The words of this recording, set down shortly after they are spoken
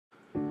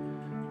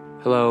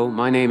Hello,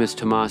 my name is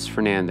Tomas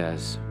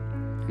Fernandez,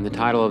 and the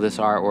title of this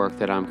artwork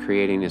that I'm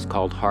creating is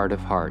called Heart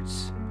of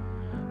Hearts.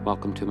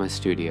 Welcome to my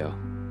studio.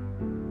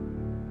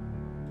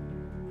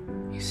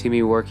 You see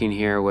me working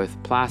here with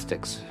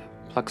plastics,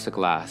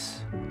 plexiglass,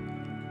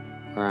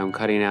 where I'm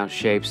cutting out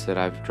shapes that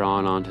I've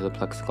drawn onto the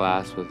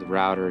plexiglass with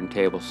router and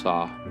table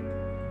saw,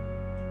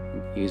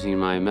 using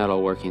my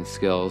metalworking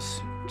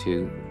skills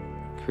to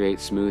create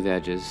smooth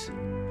edges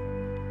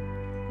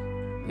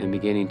and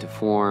beginning to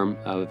form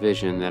a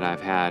vision that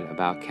I've had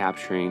about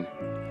capturing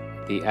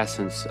the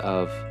essence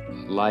of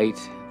light,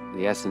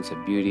 the essence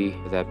of beauty,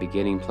 that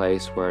beginning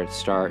place where it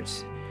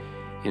starts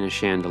in a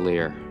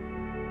chandelier.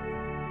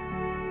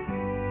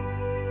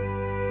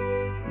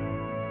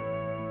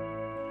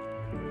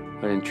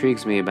 What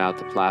intrigues me about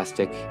the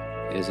plastic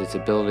is its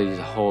ability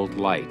to hold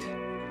light.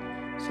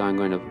 So I'm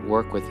going to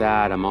work with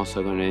that. I'm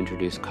also going to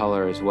introduce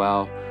color as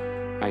well.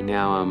 Right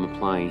now I'm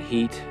applying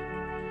heat,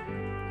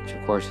 which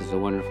of course is a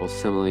wonderful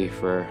simile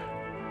for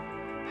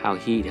how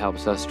heat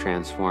helps us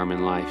transform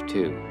in life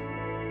too.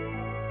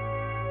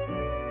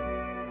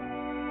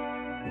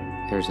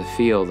 There's a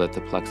feel that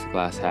the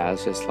plexiglass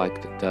has, just like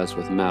it does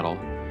with metal,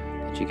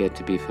 that you get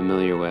to be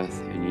familiar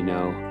with, and you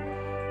know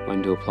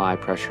when to apply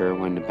pressure,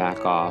 when to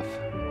back off,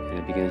 and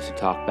it begins to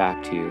talk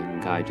back to you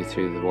and guide you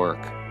through the work.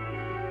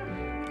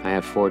 I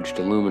have forged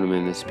aluminum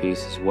in this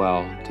piece as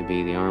well to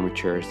be the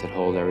armatures that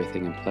hold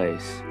everything in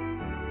place.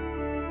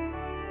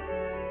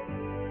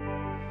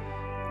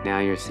 Now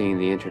you're seeing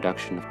the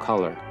introduction of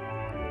color.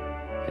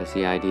 That's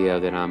the idea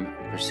that I'm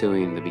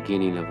pursuing the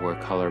beginning of where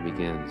color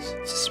begins.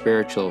 It's a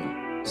spiritual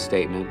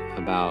statement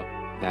about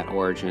that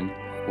origin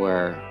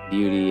where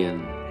beauty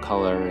and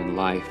color and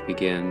life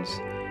begins,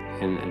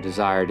 and a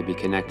desire to be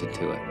connected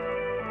to it.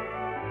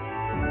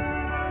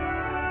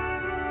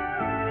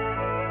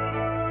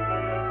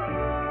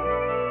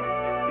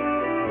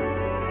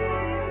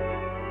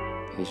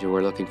 As you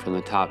were looking from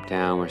the top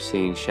down, we're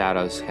seeing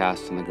shadows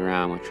cast on the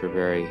ground, which are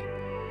very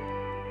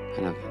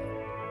kind of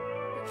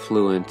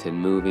fluent and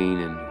moving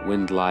and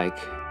wind-like.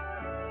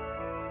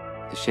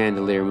 The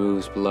chandelier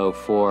moves below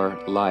 4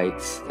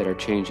 lights that are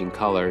changing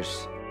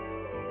colors,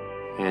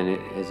 and it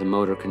is a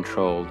motor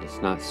controlled.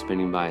 It's not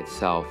spinning by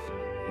itself,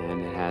 and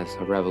it has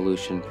a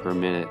revolution per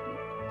minute,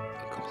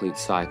 a complete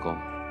cycle.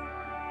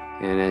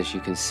 And as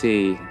you can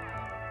see,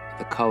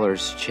 the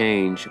colors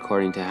change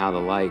according to how the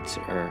lights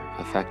are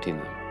affecting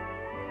them.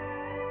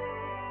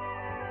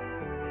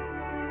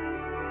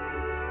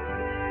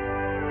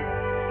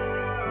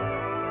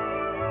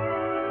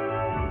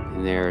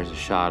 And there is a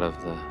shot of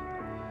the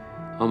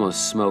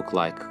almost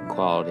smoke-like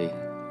quality,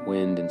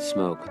 wind and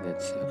smoke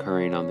that's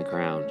occurring on the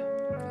ground.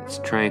 It's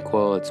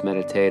tranquil, it's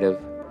meditative,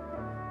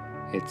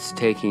 it's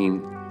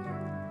taking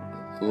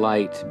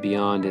light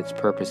beyond its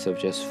purpose of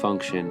just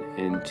function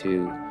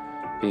into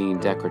being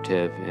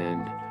decorative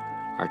and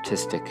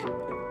artistic.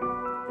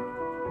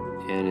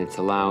 And it's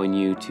allowing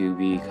you to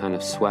be kind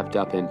of swept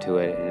up into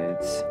it and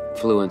its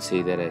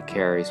fluency that it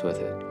carries with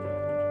it.